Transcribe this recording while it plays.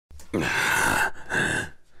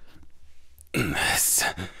This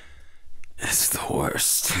is the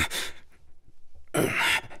worst.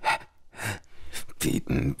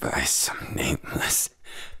 Beaten by some nameless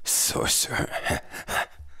sorcerer.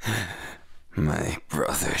 My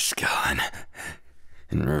brother's gone.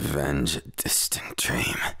 And revenge, a distant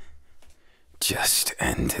dream, just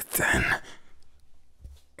ended then.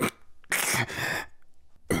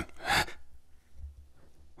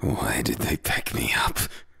 Why did they pick me up?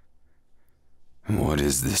 What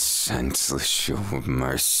is this senseless show of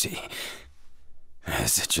mercy?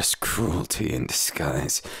 Is it just cruelty in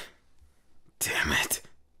disguise? Damn it.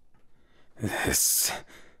 This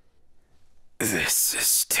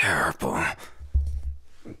is terrible.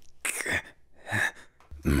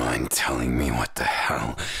 Mind telling me what the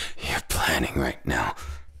hell you're planning right now?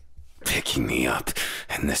 Picking me up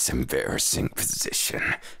in this embarrassing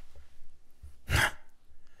position.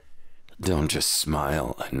 Don't just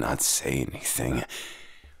smile and not say anything.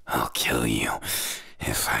 I'll kill you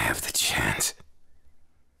if I have the chance.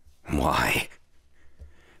 Why?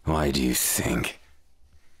 Why do you think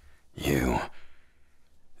your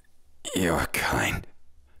kind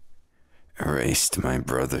erased my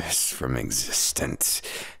brothers from existence?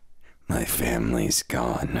 My family's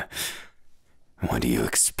gone. What do you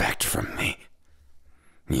expect from me?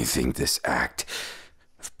 You think this act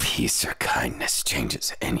of peace or kindness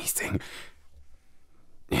changes anything?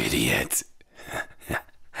 Idiot.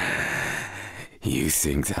 You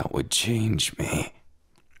think that would change me?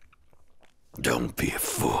 Don't be a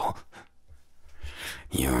fool.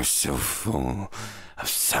 You're so full of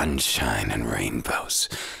sunshine and rainbows.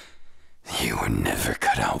 You were never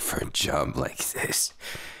cut out for a job like this,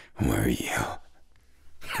 were you?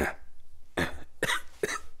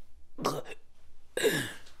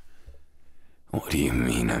 What do you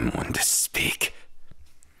mean I'm one to speak?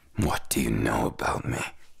 What do you know about me?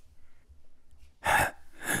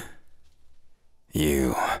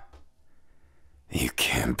 You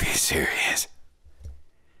can't be serious.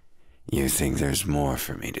 You think there's more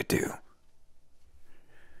for me to do?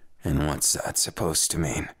 And what's that supposed to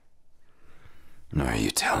mean? Are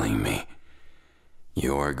you telling me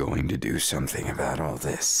you're going to do something about all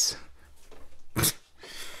this?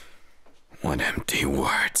 What empty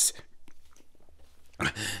words.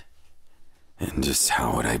 And just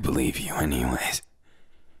how would I believe you anyways?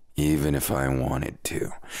 Even if I wanted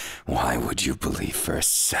to, why would you believe for a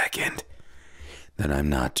second that I'm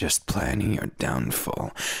not just planning your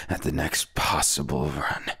downfall at the next possible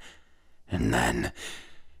run, and then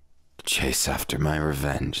chase after my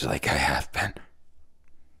revenge like I have been?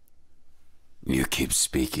 You keep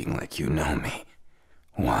speaking like you know me.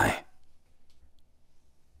 Why?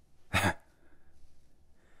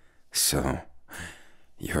 So,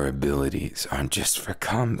 your abilities aren't just for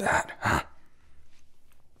combat, huh?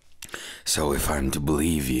 So if I'm to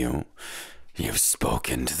believe you, you've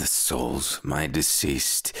spoken to the souls of my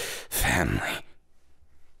deceased family.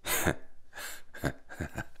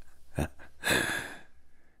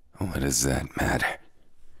 What does that matter?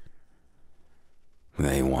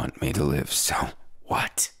 They want me to live, so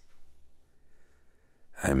what?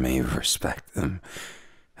 I may respect them,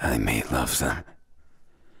 I may love them,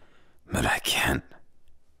 but I can't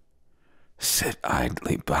sit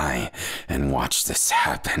idly by and watch this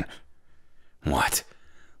happen. What?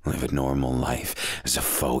 Live a normal life as a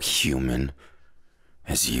faux human,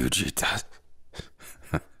 as Yuji does?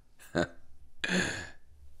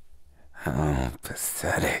 How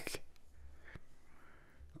pathetic.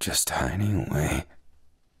 Just hiding away.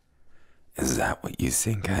 Is that what you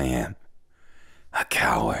think I am? A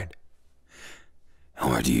coward?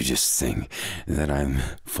 Or do you just think that I'm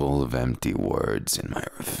full of empty words in my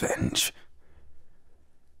revenge?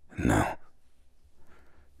 No.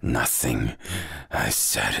 Nothing I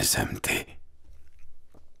said is empty.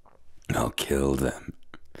 I'll kill them.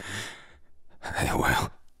 I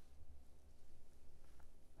will.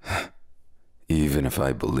 Even if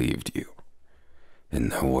I believed you,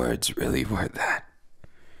 and their words really were that.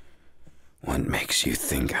 What makes you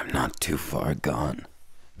think I'm not too far gone?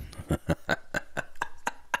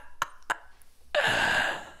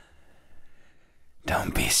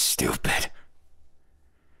 Don't be stupid.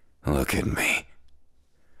 Look at me.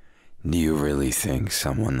 Do you really think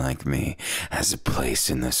someone like me has a place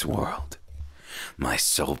in this world? My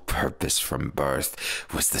sole purpose from birth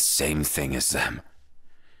was the same thing as them.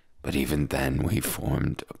 But even then we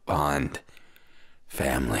formed a bond.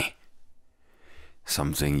 Family.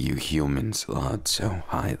 Something you humans laud so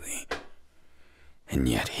highly. And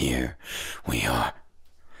yet here we are.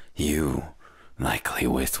 You likely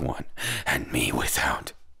with one, and me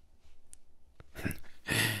without.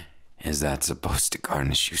 Is that supposed to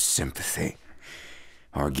garnish you sympathy?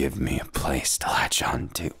 Or give me a place to latch on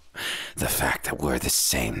to? The fact that we're the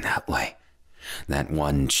same that way. That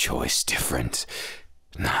one choice difference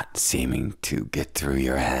not seeming to get through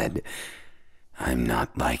your head. I'm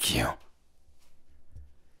not like you.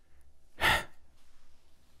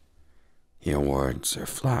 Your words are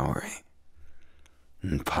flowery,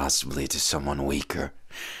 and possibly to someone weaker,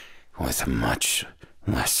 with a much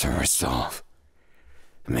lesser resolve,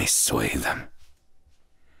 may sway them.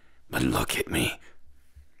 But look at me.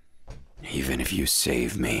 Even if you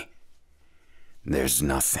save me, there's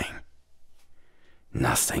nothing.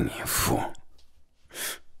 Nothing, you fool.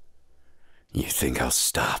 You think I'll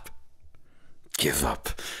stop? Give up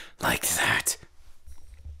like that?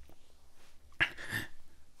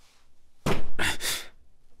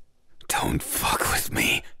 Don't fuck with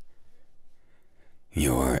me.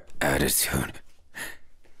 Your attitude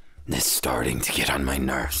is starting to get on my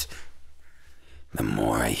nerves. The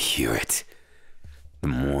more I hear it, the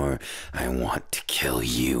more I want to kill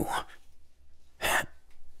you.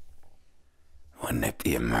 Wouldn't it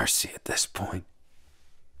be a mercy at this point?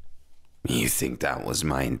 You think that was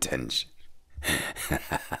my intention?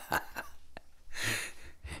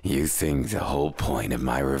 You think the whole point of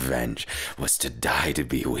my revenge was to die to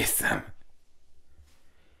be with them?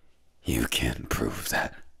 You can't prove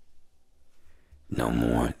that. No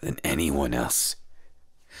more than anyone else.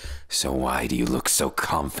 So why do you look so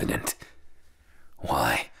confident?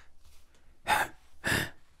 Why?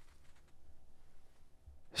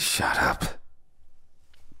 Shut up.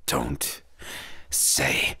 Don't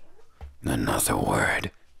say another word.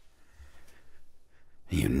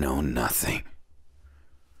 You know nothing.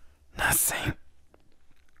 Nothing.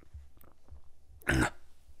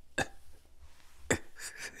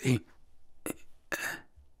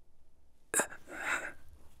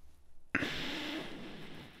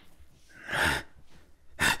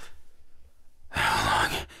 How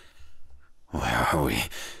long? Where are we?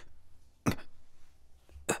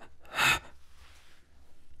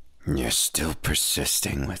 You're still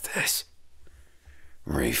persisting with this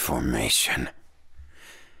reformation.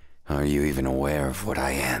 Are you even aware of what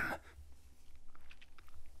I am?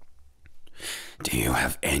 Do you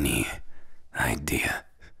have any idea?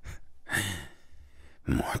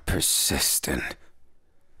 More persistent.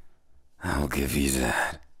 I'll give you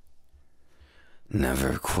that.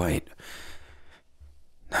 Never quite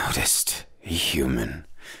noticed a human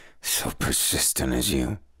so persistent as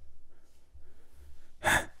you.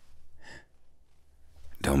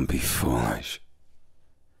 Don't be foolish.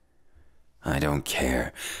 I don't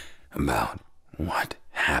care about what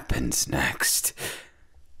happens next.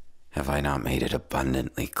 Have I not made it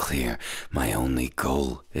abundantly clear? My only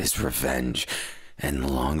goal is revenge, and the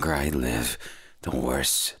longer I live, the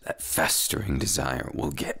worse that festering desire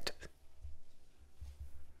will get.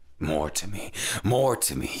 More to me.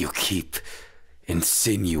 You keep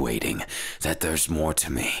insinuating that there's more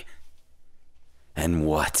to me. And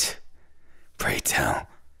what, pray tell,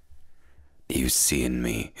 do you see in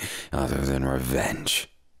me other than revenge?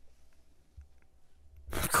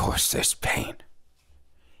 Of course there's pain.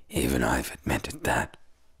 Even I've admitted that.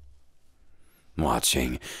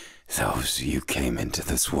 Watching those you came into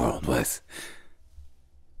this world with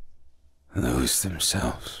lose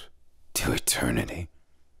themselves to eternity.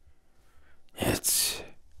 It's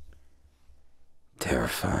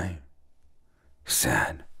terrifying,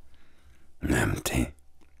 sad, empty.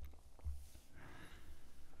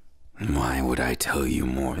 Why would I tell you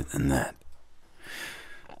more than that?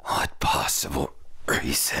 What possible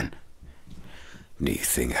reason do you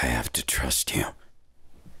think I have to trust you?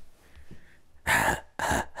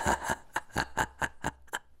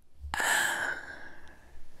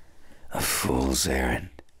 A fool's errand,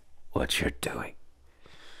 what you're doing.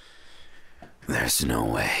 There's no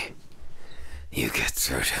way you get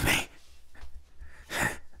through to me.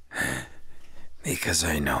 Because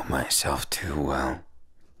I know myself too well.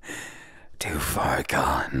 Too far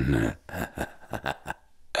gone.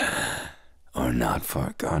 Or not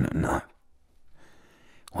far gone enough.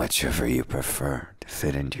 Whichever you prefer to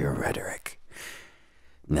fit into your rhetoric.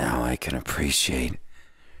 Now I can appreciate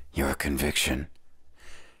your conviction.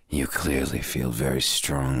 You clearly feel very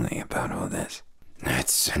strongly about all this.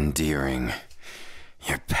 It's endearing,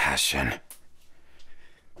 your passion.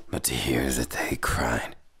 But to hear that they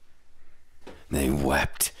cried, they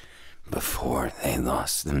wept before they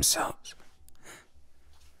lost themselves.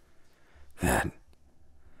 That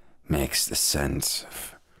makes the sense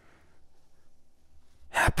of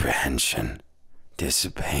apprehension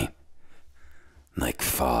dissipate like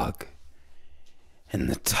fog in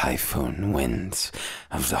the typhoon winds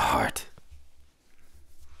of the heart.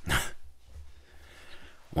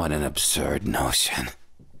 What an absurd notion.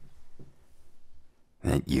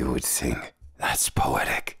 That you would think that's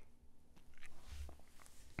poetic.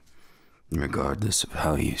 Regardless of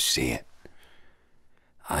how you see it,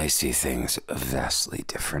 I see things a vastly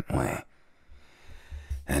different way.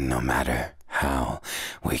 And no matter how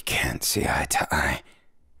we can't see eye to eye,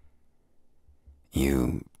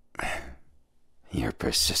 your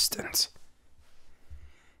persistence,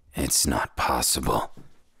 it's not possible.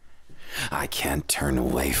 I can't turn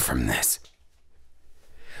away from this.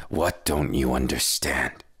 What don't you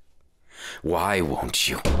understand? Why won't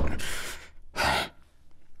you?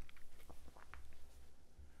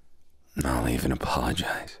 I'll even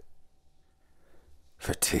apologize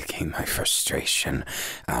for taking my frustration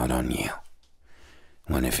out on you,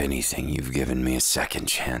 when if anything you've given me a second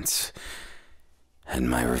chance, and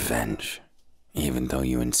my revenge, even though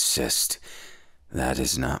you insist that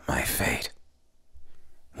is not my fate.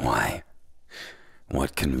 Why?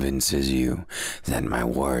 What convinces you that my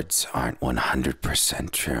words aren't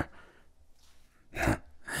 100% true?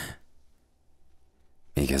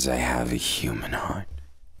 Because I have a human heart.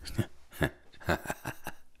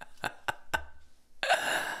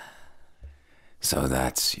 So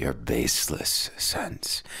that's your baseless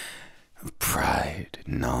sense of pride,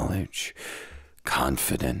 knowledge,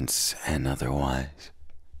 confidence, and otherwise.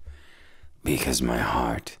 Because my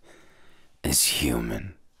heart is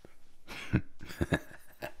human.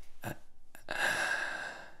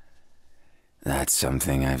 That's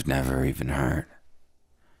something I've never even heard.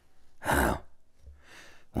 How?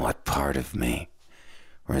 What part of me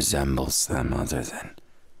resembles them other than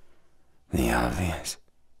the obvious?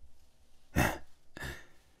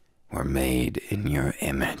 We're made in your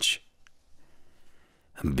image.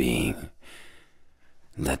 A being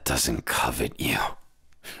that doesn't covet you,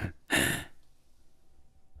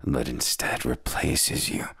 but instead replaces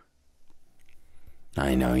you.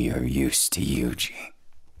 I know you're used to Yuji,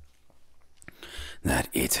 that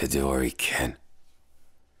Itadori kid.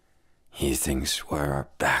 He thinks we're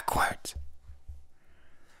backwards.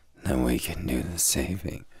 Then we can do the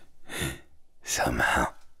saving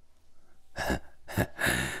somehow.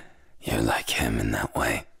 You're like him in that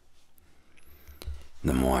way.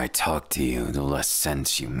 The more I talk to you, the less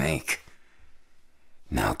sense you make.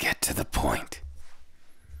 Now get to the point.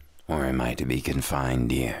 Or am I to be confined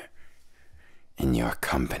here, in your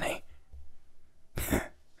company?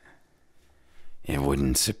 It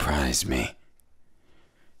wouldn't surprise me.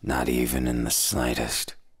 Not even in the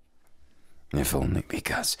slightest. If only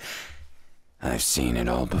because I've seen it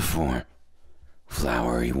all before.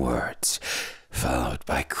 Flowery words followed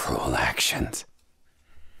by cruel actions.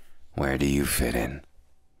 Where do you fit in?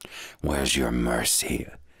 Where's your mercy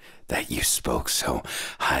that you spoke so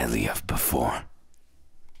highly of before?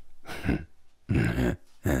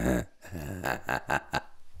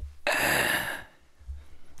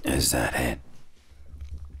 Is that it?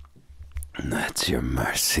 That's your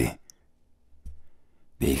mercy.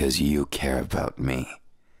 Because you care about me.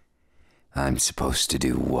 I'm supposed to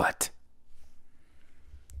do what?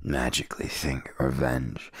 Magically think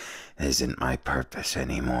revenge isn't my purpose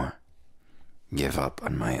anymore. Give up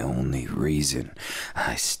on my only reason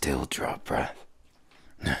I still draw breath.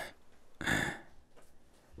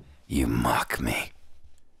 You mock me.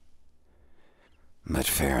 But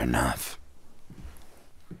fair enough.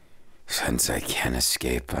 Since I can't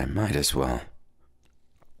escape, I might as well.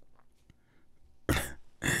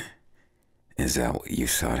 Is that what you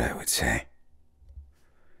thought I would say?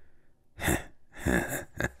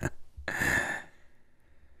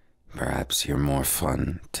 Perhaps you're more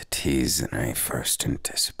fun to tease than I first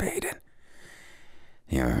anticipated.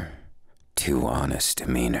 Your too honest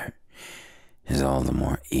demeanor is all the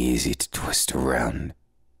more easy to twist around,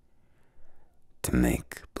 to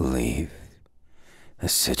make believe a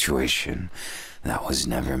situation that was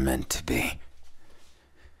never meant to be.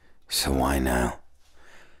 So why now?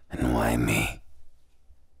 And why me?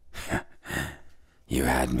 You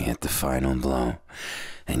had me at the final blow,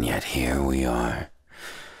 and yet here we are,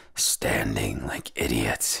 standing like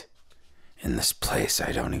idiots in this place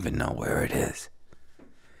I don't even know where it is.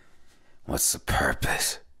 What's the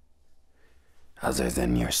purpose? Other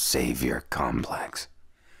than your savior complex?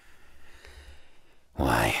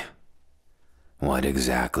 Why? What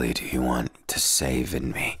exactly do you want to save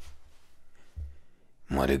in me?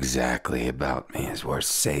 What exactly about me is worth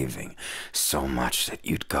saving so much that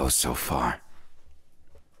you'd go so far?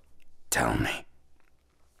 Tell me.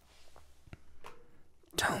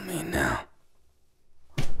 Tell me now.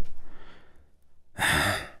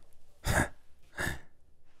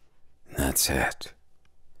 That's it.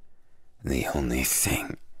 The only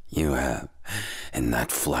thing you have in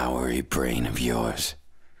that flowery brain of yours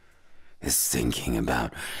is thinking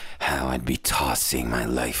about how I'd be tossing my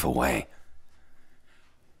life away.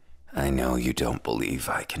 I know you don't believe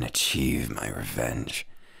I can achieve my revenge,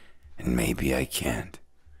 and maybe I can't.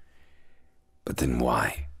 But then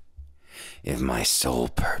why? If my sole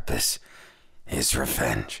purpose is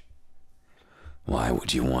revenge, why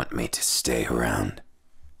would you want me to stay around?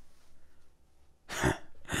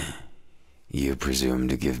 You presume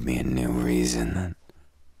to give me a new reason, then?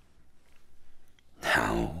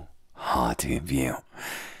 How haughty of you,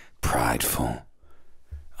 prideful,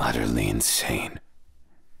 utterly insane.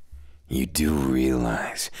 You do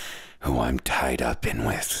realize who I'm tied up in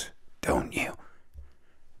with, don't you?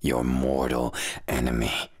 Your mortal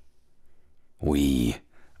enemy. We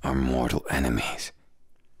are mortal enemies.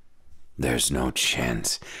 There's no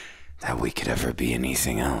chance that we could ever be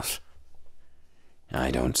anything else.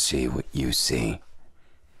 I don't see what you see.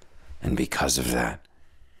 And because of that,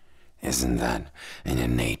 isn't that an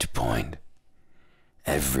innate point?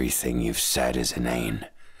 Everything you've said is inane.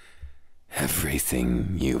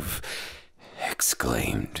 Everything you've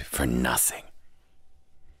exclaimed for nothing.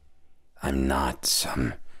 I'm not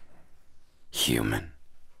some human.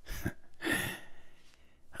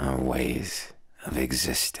 Our ways of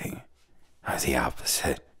existing are the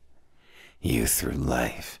opposite. You through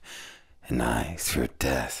life, and I through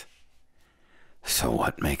death. So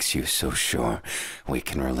what makes you so sure we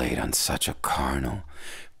can relate on such a carnal,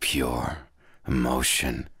 pure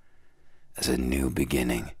emotion as a new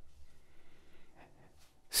beginning?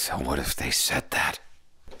 So what if they said that?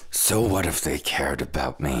 So what if they cared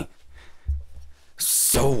about me?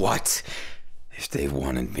 So what if they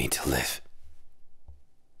wanted me to live?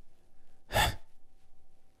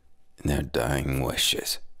 Their dying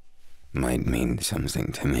wishes might mean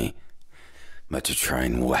something to me, but to try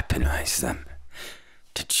and weaponize them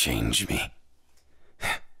to change me,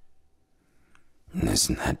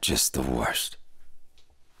 isn't that just the worst?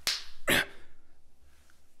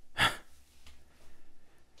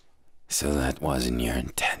 So that wasn't your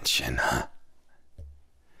intention, huh?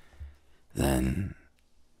 Then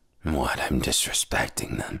what? I'm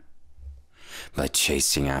disrespecting them by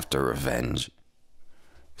chasing after revenge.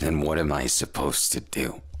 Then what am I supposed to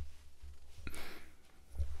do?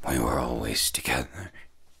 We were always together.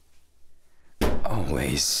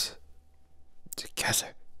 Always together.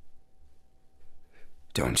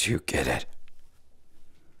 Don't you get it?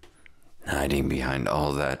 Hiding behind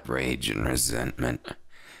all that rage and resentment,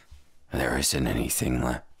 there isn't anything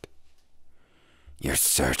left. You're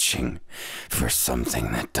searching for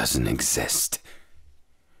something that doesn't exist.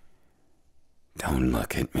 Don't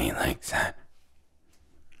look at me like that.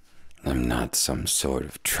 I'm not some sort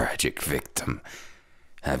of tragic victim.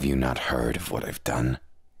 Have you not heard of what I've done?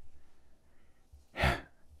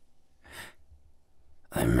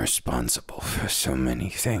 I'm responsible for so many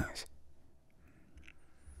things.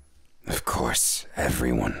 Of course,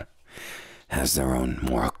 everyone has their own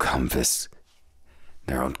moral compass,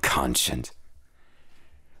 their own conscience.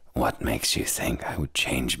 What makes you think I would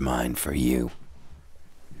change mine for you?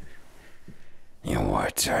 Your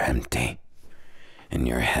words are empty, and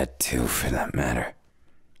your head too, for that matter.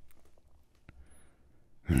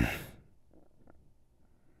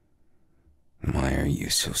 Why are you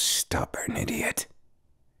so stubborn, idiot?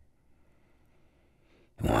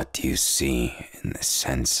 What do you see in the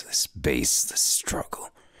senseless, baseless struggle?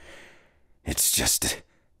 It's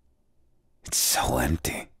so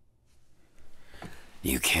empty.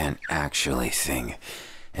 You can't actually think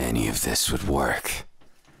any of this would work.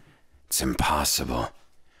 It's impossible.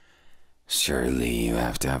 Surely you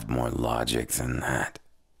have to have more logic than that.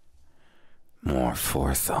 More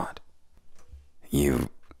forethought. You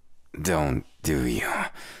don't, do you?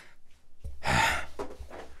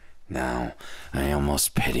 Now, I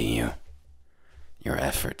almost pity you. Your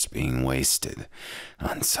efforts being wasted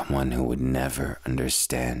on someone who would never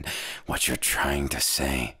understand what you're trying to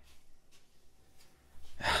say.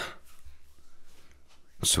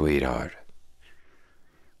 Sweetheart.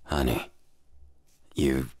 Honey.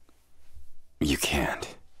 You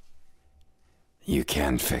can't. You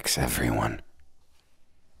can't fix everyone.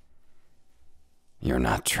 You're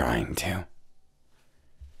not trying to.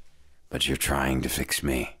 But you're trying to fix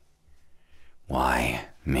me. Why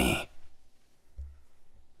me?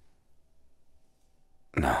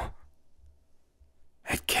 No.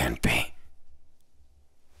 It can't be.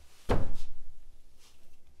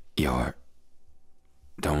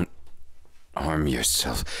 Don't harm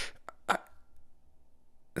yourself.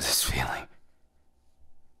 This feeling.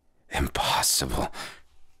 Impossible.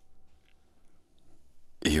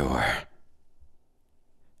 You're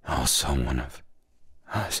also one of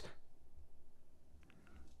us.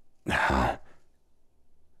 How?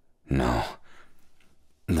 No,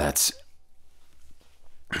 that's...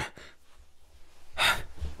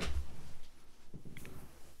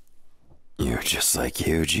 You're just like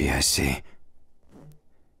Yuji, I see.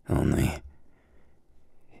 Only,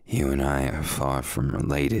 you and I are far from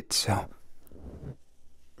related, so...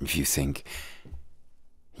 If you think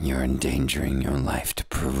you're endangering your life to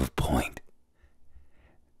prove a point,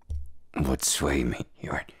 would sway me.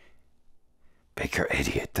 You're a bigger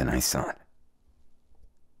idiot than I thought.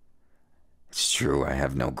 It's true, I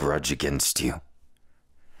have no grudge against you.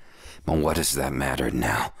 But what does that matter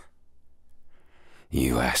now?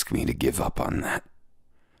 You asked me to give up on that.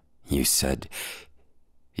 You said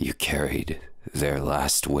you carried their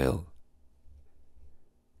last will,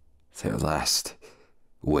 their last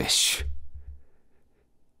wish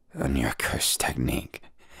on your curse technique.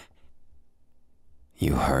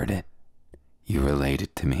 You heard it. You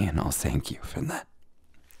related to me, and I'll thank you for that.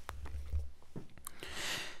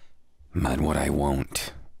 But what I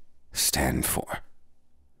won't stand for,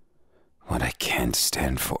 what I can't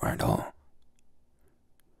stand for at all,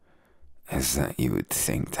 is that you would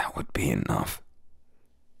think that would be enough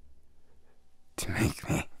to make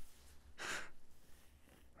me...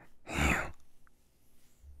 You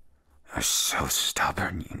are so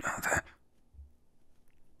stubborn, you know that.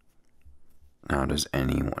 How does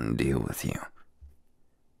anyone deal with you?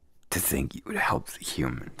 To think you would help the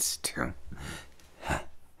humans, too.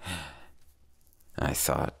 I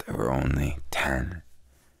thought there were only 10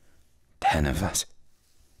 of us.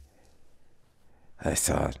 I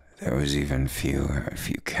thought there was even fewer if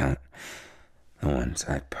you count the ones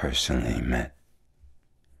I personally met.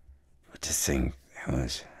 But to think there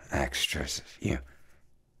was extras of you,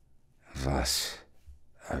 of us,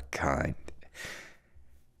 our kind,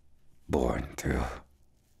 born through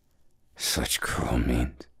such cruel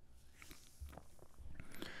means.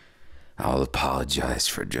 I'll apologize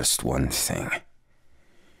for just one thing,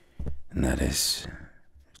 and that is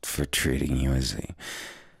for treating you as a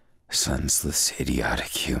senseless, idiotic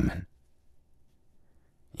human,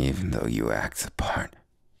 even though you act the part.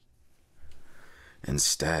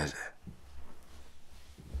 Instead,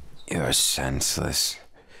 you're a senseless,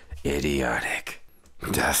 idiotic,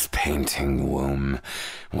 death-painting womb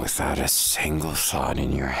without a single thought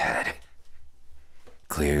in your head.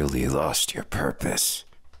 Clearly lost your purpose.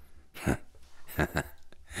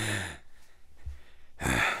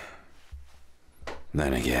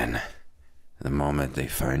 Then again, the moment they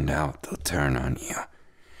find out, they'll turn on you.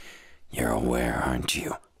 You're aware, aren't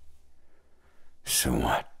you? So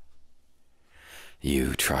what?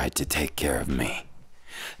 You tried to take care of me,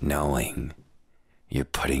 knowing you're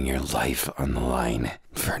putting your life on the line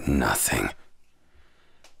for nothing.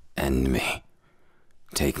 End me.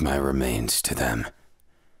 Take my remains to them.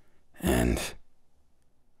 And...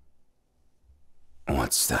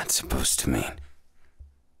 what's that supposed to mean?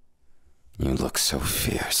 You look so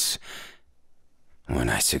fierce when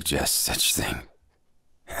I suggest such things.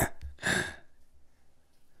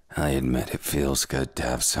 I admit it feels good to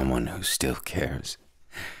have someone who still cares,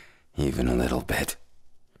 even a little bit.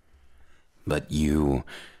 But you,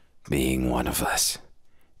 being one of us,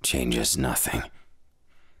 changes nothing.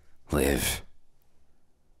 Live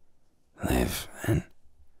and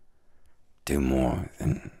do more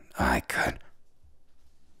than I could.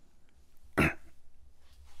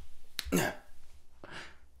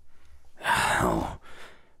 How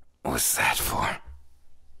was that for?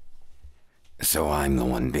 So I'm the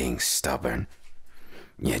one being stubborn,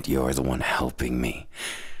 yet you're the one helping me,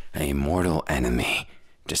 a mortal enemy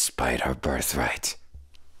despite our birthright,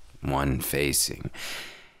 one facing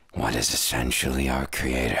what is essentially our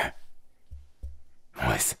creator.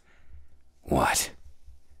 With what?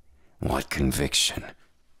 What conviction?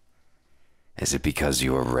 Is it because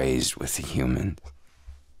you were raised with the humans?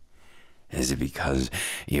 Is it because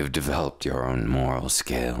you've developed your own moral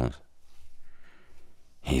scales?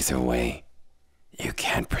 Either way, you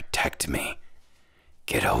can't protect me.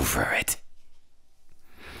 Get over it.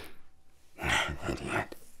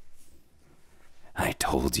 Idiot. I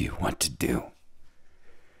told you what to do.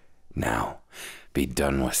 Now, be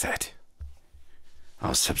done with it.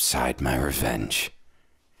 I'll subside my revenge,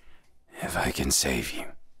 if I can save you.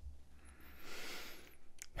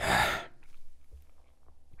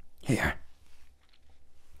 Here.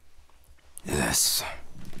 This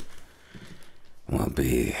will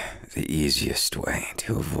be the easiest way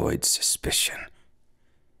to avoid suspicion.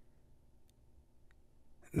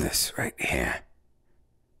 This right here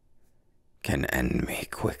can end me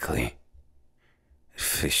quickly,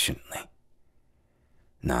 efficiently.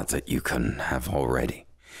 Not that you couldn't have already.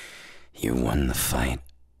 You won the fight.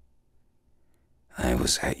 I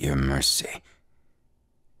was at your mercy.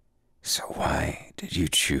 So why did you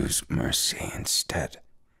choose mercy instead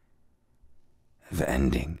of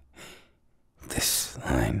ending this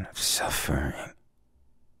line of suffering?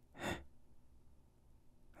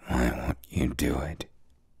 Why won't you do it?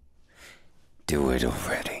 Do it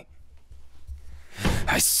already.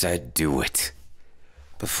 I said do it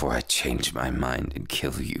before I change my mind and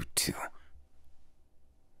kill you too.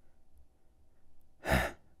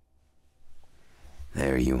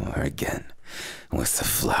 There you are again, with the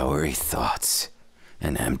flowery thoughts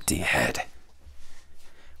and empty head.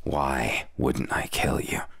 Why wouldn't I kill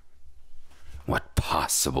you? What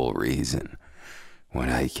possible reason would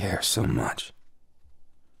I care so much?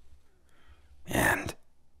 And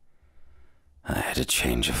I had a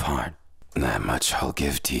change of heart. That much I'll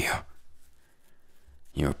give to you.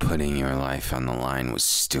 Your putting your life on the line was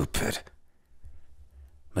stupid.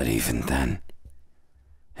 But even then,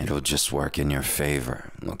 it'll just work in your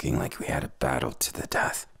favor, looking like we had a battle to the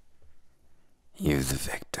death. You the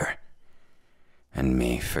victor, and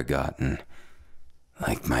me forgotten,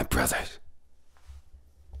 like my brothers.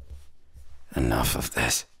 Enough of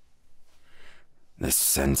this. This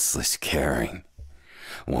senseless caring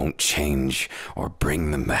won't change or bring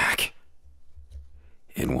them back.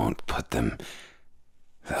 It won't put them,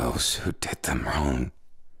 those who did them wrong,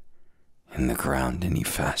 in the ground any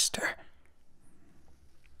faster.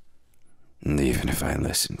 And even if I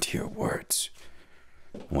listen to your words,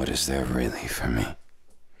 what is there really for me?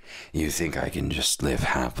 You think I can just live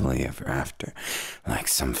happily ever after, like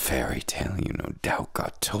some fairy tale you no doubt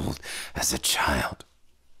got told as a child?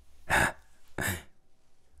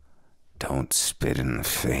 Don't spit in the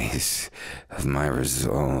face of my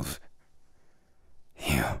resolve,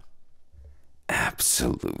 you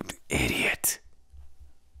absolute idiot.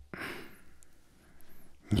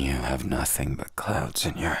 You have nothing but clouds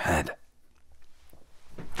in your head.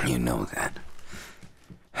 You know that.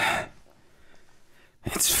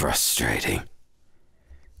 It's frustrating.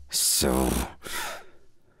 So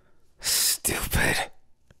stupid.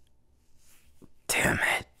 Damn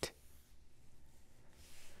it.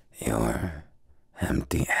 Your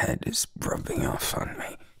empty head is rubbing off on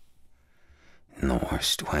me in the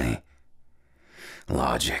worst way.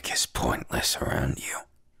 Logic is pointless around you,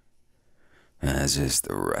 as is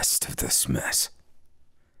the rest of this mess.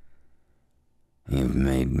 You've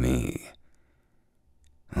made me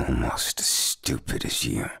almost as stupid as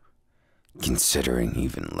you, considering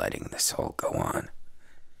even letting this all go on.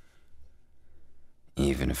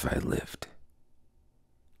 Even if I lived,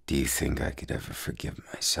 do you think I could ever forgive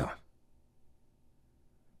myself?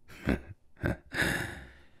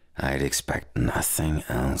 I'd expect nothing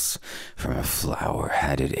else from a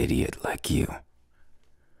flower-headed idiot like you.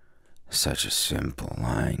 Such a simple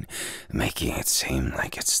line, making it seem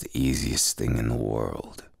like it's the easiest thing in the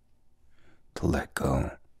world to let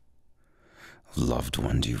go of loved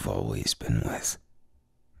ones you've always been with,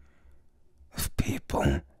 of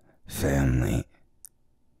people, family,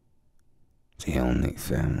 the only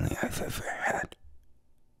family I've ever had.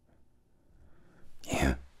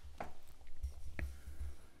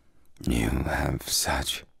 You have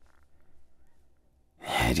such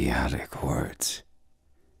idiotic words.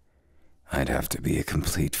 I'd have to be a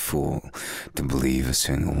complete fool to believe a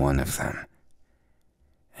single one of them.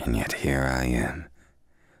 And yet here I am,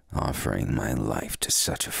 offering my life to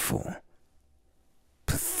such a fool.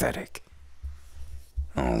 Pathetic.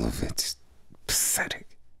 All of it's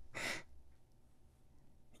pathetic.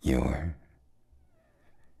 You're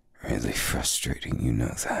really frustrating, you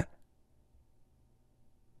know that.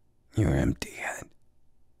 Your empty head.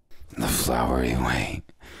 The flowery way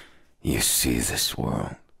you see this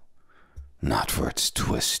world. Not for its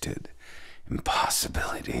twisted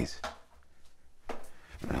impossibilities,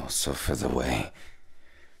 but also for the way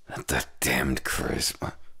that the damned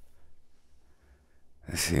charisma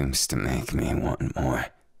seems to make me want more,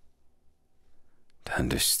 to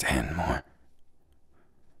understand more,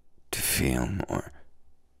 to feel more.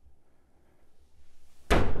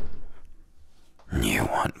 You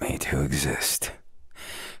want me to exist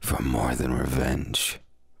for more than revenge.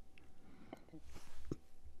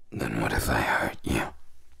 Then what if I hurt you?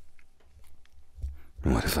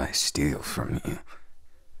 What if I steal from you?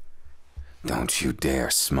 Don't you dare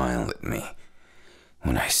smile at me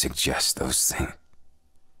when I suggest those things.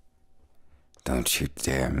 Don't you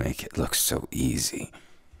dare make it look so easy.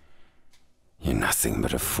 You're nothing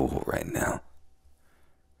but a fool right now.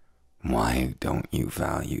 Why don't you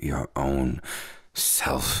value your own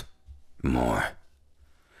self more?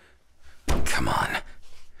 Come on.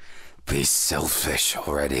 Be selfish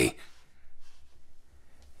already.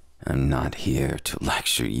 I'm not here to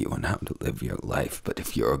lecture you on how to live your life, but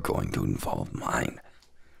if you're going to involve mine,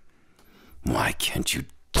 Why can't you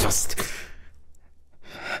just...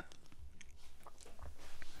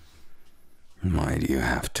 Why do you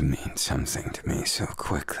have to mean something to me so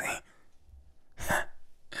quickly?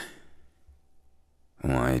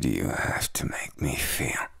 Why do you have to make me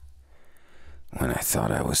feel when I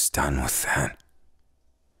thought I was done with that?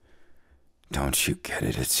 Don't you get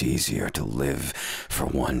it? It's easier to live for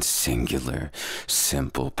one singular,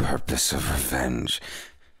 simple purpose of revenge.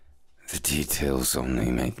 The details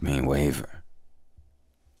only make me waver.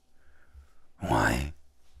 Why?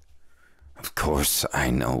 Of course I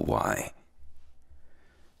know why.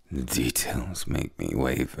 The details make me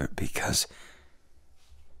waver because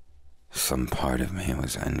some part of me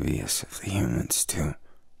was envious of the humans too.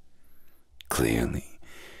 Clearly,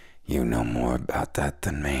 you know more about that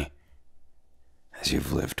than me, as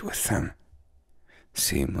you've lived with them,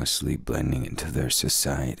 seamlessly blending into their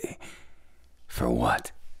society. For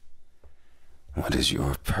what? What is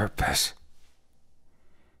your purpose?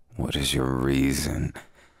 What is your reason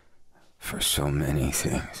for so many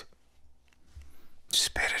things?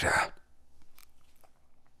 Spit it out.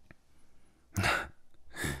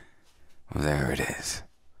 There it is.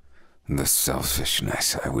 The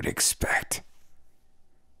selfishness I would expect.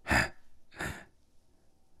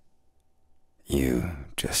 You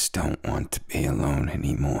just don't want to be alone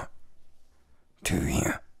anymore, do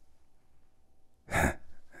you?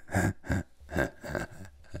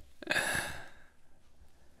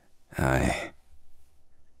 I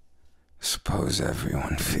suppose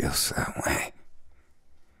everyone feels that way.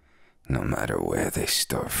 No matter where they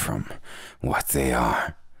start from, what they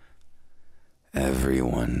are.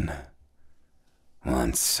 Everyone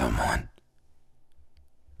wants someone.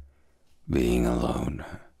 Being alone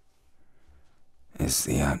is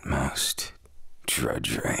the utmost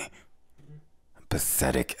drudgery, a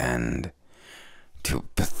pathetic end to a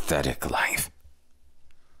pathetic life.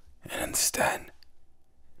 And instead,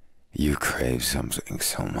 you crave something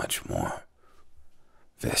so much more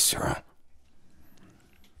visceral,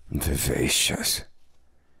 vivacious,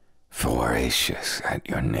 voracious at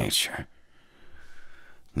your nature.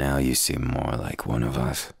 Now you seem more like one of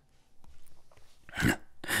us.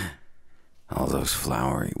 All those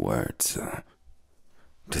flowery words, though.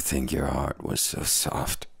 To think your heart was so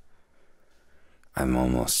soft. I'm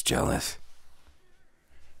almost jealous.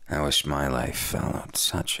 I wish my life followed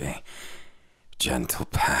such a gentle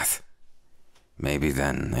path. Maybe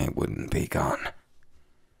then they wouldn't be gone.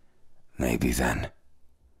 Maybe then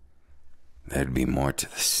there'd be more to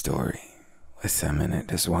the story with them in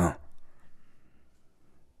it as well.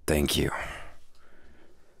 Thank you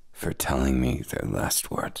for telling me their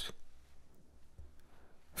last words.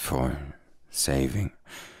 For saving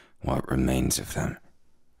what remains of them.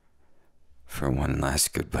 For one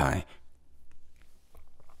last goodbye.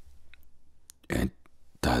 It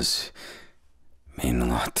does mean a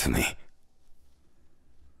lot to me.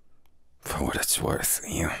 For what it's worth,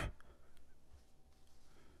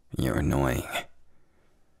 you're annoying.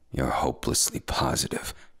 You're hopelessly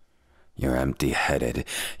positive. You're empty-headed.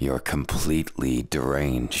 You're completely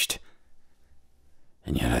deranged.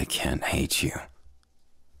 And yet I can't hate you.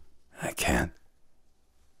 I can't.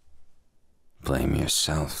 Blame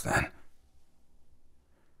yourself, then.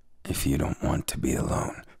 If you don't want to be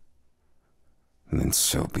alone, then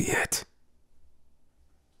so be it.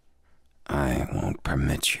 I won't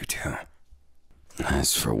permit you to.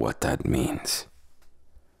 As for what that means,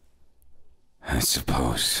 I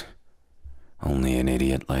suppose only an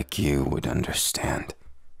idiot like you would understand.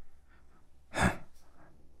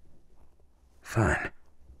 Fine.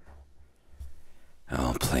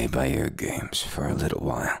 I'll play by your games for a little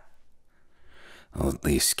while. I'll at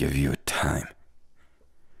least give you a time.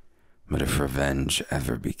 But if revenge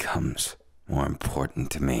ever becomes more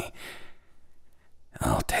important to me,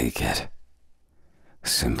 I'll take it.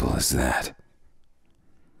 Simple as that.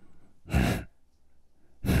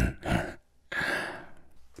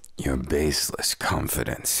 Your baseless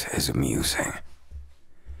confidence is amusing.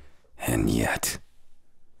 And yet,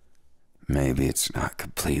 maybe it's not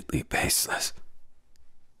completely baseless.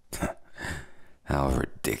 How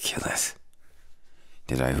ridiculous.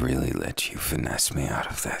 Did I really let you finesse me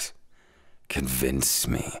out of this? Convince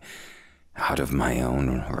me out of my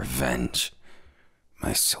own revenge,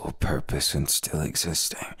 my sole purpose in still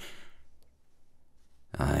existing?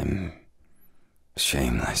 I'm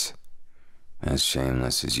shameless. As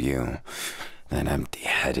shameless as you. That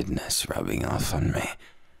empty-headedness rubbing off on me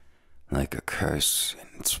like a curse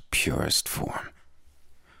in its purest form.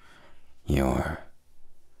 You're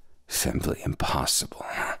simply impossible.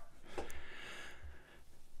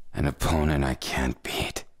 An opponent I can't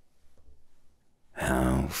beat.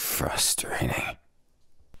 How frustrating.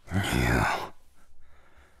 You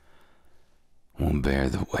bear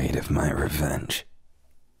the weight of my revenge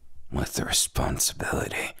with the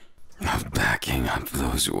responsibility of backing up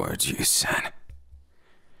those words you said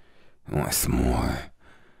with more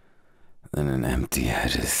than an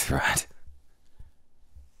empty-headed threat.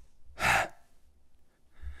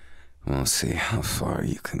 We'll see how far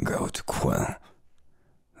you can go to quell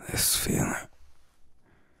this feeling.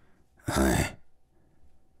 I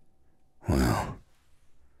will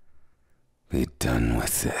be done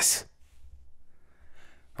with this.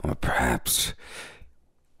 Or perhaps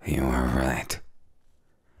you are right,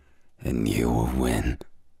 and you will win.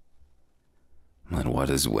 But what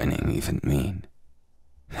does winning even mean?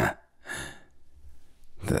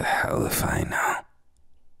 The hell if I know.